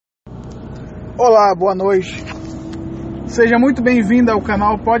Olá, boa noite. Seja muito bem-vindo ao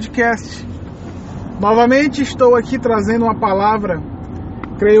canal podcast. Novamente estou aqui trazendo uma palavra,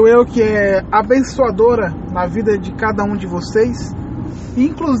 creio eu que é abençoadora na vida de cada um de vocês,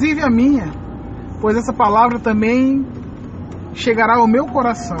 inclusive a minha, pois essa palavra também chegará ao meu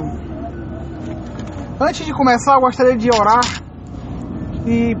coração. Antes de começar, eu gostaria de orar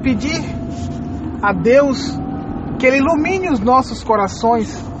e pedir a Deus que Ele ilumine os nossos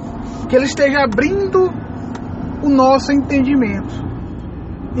corações, que Ele esteja abrindo o nosso entendimento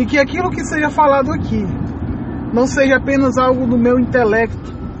e que aquilo que seja falado aqui não seja apenas algo do meu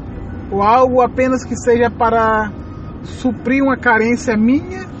intelecto ou algo apenas que seja para suprir uma carência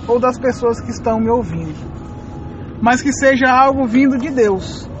minha ou das pessoas que estão me ouvindo, mas que seja algo vindo de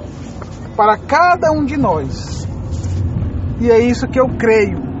Deus para cada um de nós. E é isso que eu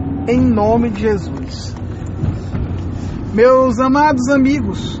creio, em nome de Jesus. Meus amados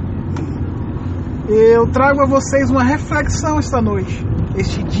amigos, eu trago a vocês uma reflexão esta noite,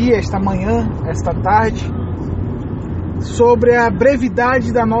 este dia, esta manhã, esta tarde, sobre a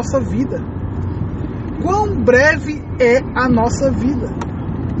brevidade da nossa vida. Quão breve é a nossa vida?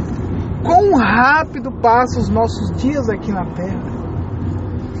 Quão rápido passam os nossos dias aqui na terra?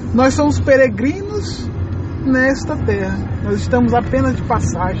 Nós somos peregrinos nesta terra, nós estamos apenas de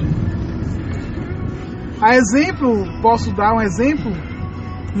passagem. A exemplo, posso dar um exemplo?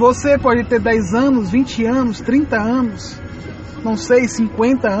 Você pode ter 10 anos, 20 anos, 30 anos, não sei,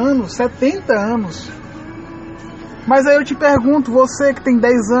 50 anos, 70 anos. Mas aí eu te pergunto, você que tem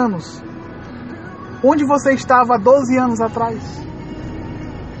 10 anos, onde você estava há 12 anos atrás?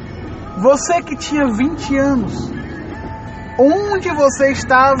 Você que tinha 20 anos, onde você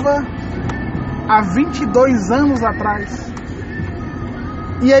estava há 22 anos atrás?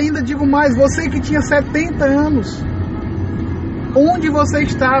 E ainda digo mais, você que tinha 70 anos, onde você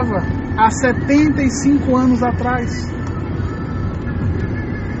estava há 75 anos atrás?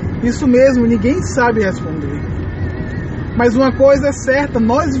 Isso mesmo, ninguém sabe responder. Mas uma coisa é certa,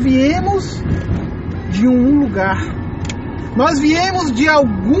 nós viemos de um lugar. Nós viemos de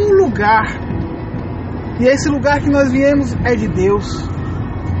algum lugar. E esse lugar que nós viemos é de Deus.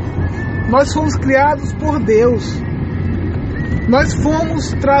 Nós fomos criados por Deus. Nós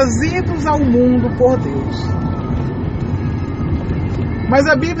fomos trazidos ao mundo por Deus. Mas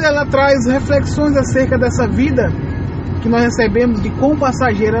a Bíblia ela traz reflexões acerca dessa vida que nós recebemos, de quão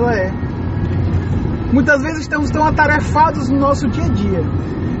passageira ela é. Muitas vezes estamos tão atarefados no nosso dia a dia,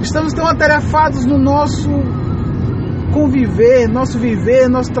 estamos tão atarefados no nosso conviver, nosso viver,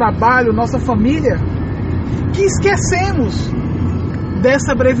 nosso trabalho, nossa família, que esquecemos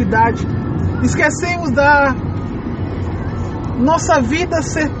dessa brevidade, esquecemos da nossa vida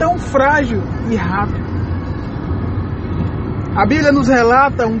ser tão frágil e rápida. A Bíblia nos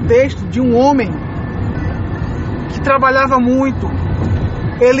relata um texto de um homem que trabalhava muito.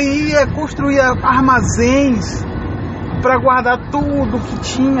 Ele ia construir armazéns para guardar tudo que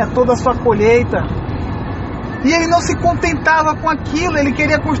tinha, toda a sua colheita. E ele não se contentava com aquilo, ele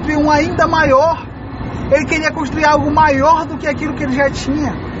queria construir um ainda maior. Ele queria construir algo maior do que aquilo que ele já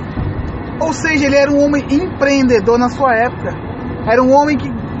tinha. Ou seja, ele era um homem empreendedor na sua época. Era um homem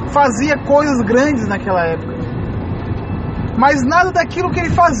que fazia coisas grandes naquela época. Mas nada daquilo que ele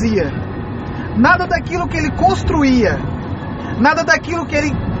fazia, nada daquilo que ele construía, nada daquilo que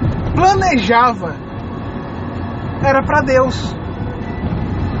ele planejava era para Deus.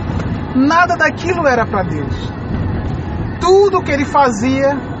 Nada daquilo era para Deus. Tudo que ele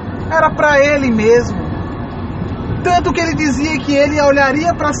fazia era para ele mesmo. Tanto que ele dizia que ele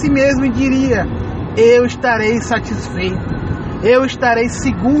olharia para si mesmo e diria: eu estarei satisfeito, eu estarei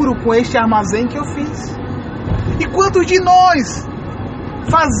seguro com este armazém que eu fiz. E quantos de nós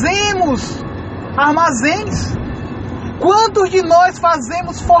fazemos armazéns? Quantos de nós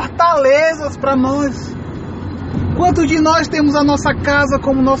fazemos fortalezas para nós? Quantos de nós temos a nossa casa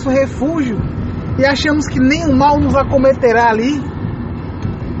como nosso refúgio e achamos que nenhum mal nos acometerá ali?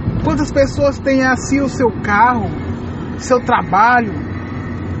 Quantas pessoas têm assim o seu carro, seu trabalho,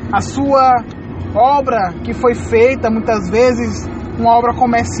 a sua obra que foi feita, muitas vezes uma obra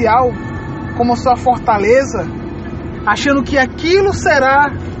comercial, como sua fortaleza, achando que aquilo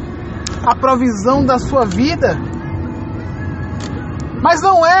será a provisão da sua vida? Mas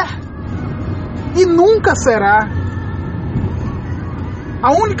não é, e nunca será.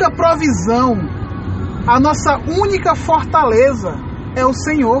 A única provisão, a nossa única fortaleza é o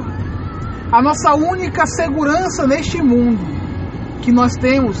Senhor. A nossa única segurança neste mundo que nós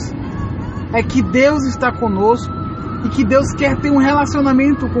temos é que Deus está conosco e que Deus quer ter um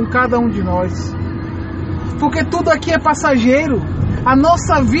relacionamento com cada um de nós. Porque tudo aqui é passageiro, A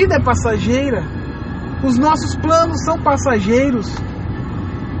nossa vida é passageira. Os nossos planos são passageiros.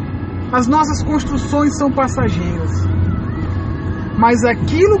 As nossas construções são passageiras. Mas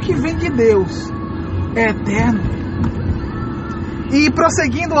aquilo que vem de Deus é eterno. E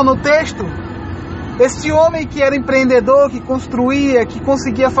prosseguindo no texto, este homem que era empreendedor, que construía, que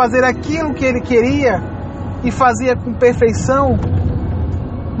conseguia fazer aquilo que ele queria e fazia com perfeição,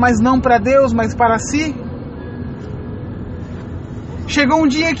 mas não para Deus, mas para si, chegou um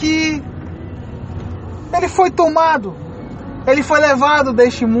dia que ele foi tomado, ele foi levado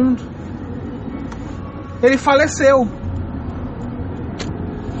deste mundo, ele faleceu.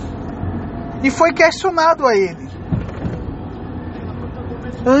 E foi questionado a ele,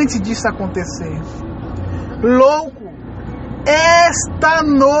 antes disso acontecer: louco, esta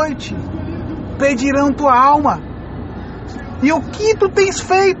noite pedirão tua alma. E o que tu tens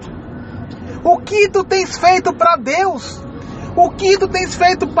feito? O que tu tens feito para Deus? O que tu tens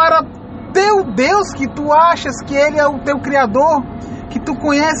feito para teu Deus, que tu achas que Ele é o teu Criador, que tu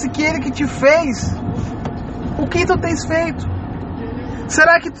conhece que Ele que te fez? O que tu tens feito?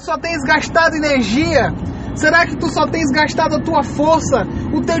 Será que tu só tens gastado energia? Será que tu só tens gastado a tua força,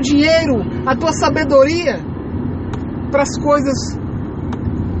 o teu dinheiro, a tua sabedoria para as coisas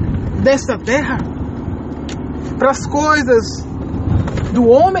desta terra? Para as coisas do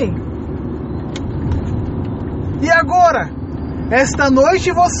homem? E agora, esta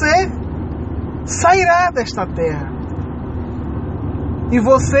noite você sairá desta terra e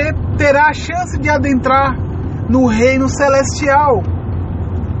você terá a chance de adentrar no reino celestial.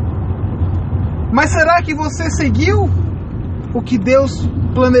 Mas será que você seguiu o que Deus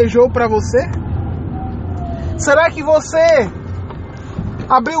planejou para você? Será que você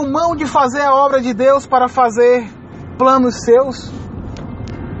abriu mão de fazer a obra de Deus para fazer planos seus?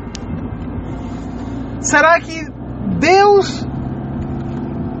 Será que Deus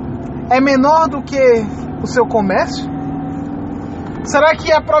é menor do que o seu comércio? Será que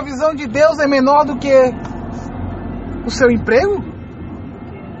a provisão de Deus é menor do que o seu emprego?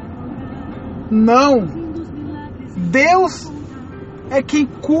 Não. Deus é quem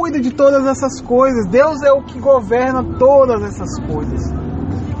cuida de todas essas coisas. Deus é o que governa todas essas coisas.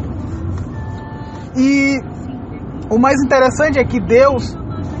 E o mais interessante é que Deus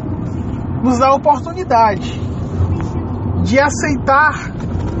nos dá a oportunidade de aceitar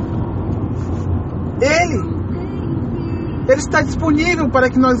Ele. Ele está disponível para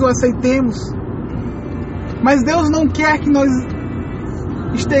que nós o aceitemos. Mas Deus não quer que nós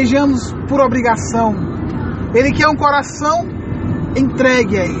estejamos por obrigação. Ele quer um coração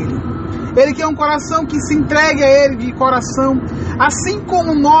entregue a Ele. Ele quer um coração que se entregue a Ele de coração. Assim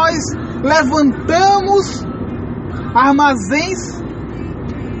como nós levantamos armazéns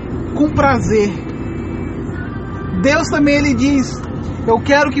com prazer, Deus também Ele diz: eu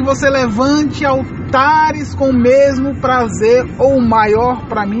quero que você levante altares com o mesmo prazer ou maior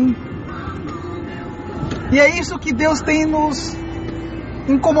para mim. E é isso que Deus tem nos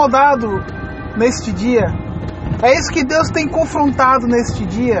incomodado neste dia. É isso que Deus tem confrontado neste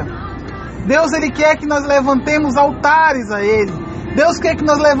dia. Deus Ele quer que nós levantemos altares a Ele. Deus quer que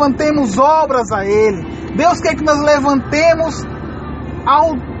nós levantemos obras a Ele. Deus quer que nós levantemos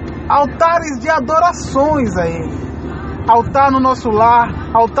altares de adorações a Ele. Altar no nosso lar,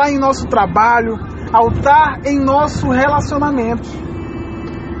 altar em nosso trabalho, altar em nosso relacionamento.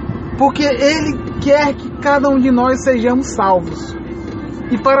 Porque Ele quer que cada um de nós sejamos salvos.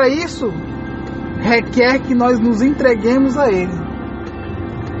 E para isso, requer que nós nos entreguemos a Ele.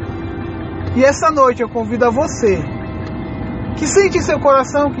 E essa noite eu convido a você, que sente em seu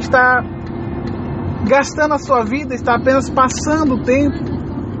coração que está gastando a sua vida, está apenas passando o tempo,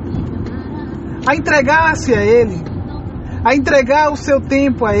 a entregar-se a Ele, a entregar o seu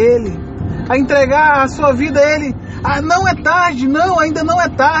tempo a Ele, a entregar a sua vida a Ele. Ah, não é tarde, não, ainda não é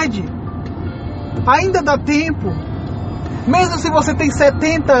tarde. Ainda dá tempo. Mesmo se você tem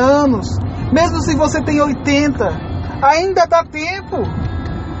 70 anos, mesmo se você tem 80, ainda dá tempo.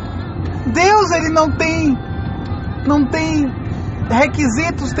 Deus, Ele não tem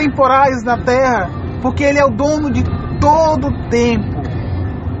requisitos temporais na terra, porque Ele é o dono de todo o tempo.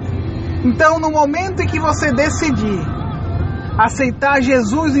 Então, no momento em que você decidir aceitar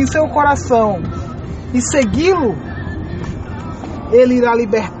Jesus em seu coração e segui-lo, Ele irá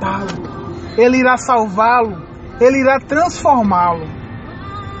libertá-lo, Ele irá salvá-lo, Ele irá transformá-lo.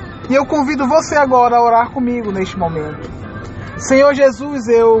 E eu convido você agora a orar comigo neste momento. Senhor Jesus,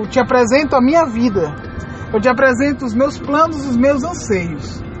 eu te apresento a minha vida. Eu te apresento os meus planos, os meus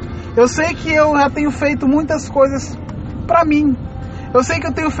anseios. Eu sei que eu já tenho feito muitas coisas para mim. Eu sei que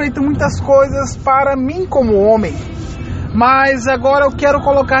eu tenho feito muitas coisas para mim como homem. Mas agora eu quero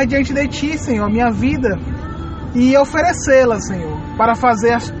colocar diante de Ti, Senhor, a minha vida e oferecê-la, Senhor, para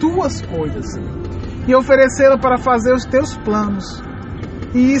fazer as Tuas coisas, Senhor. E oferecê-la para fazer os Teus planos.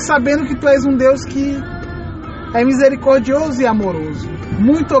 E sabendo que Tu és um Deus que é misericordioso e amoroso.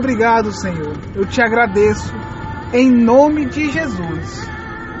 Muito obrigado, Senhor. Eu Te agradeço. Em nome de Jesus.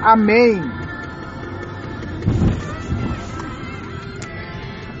 Amém.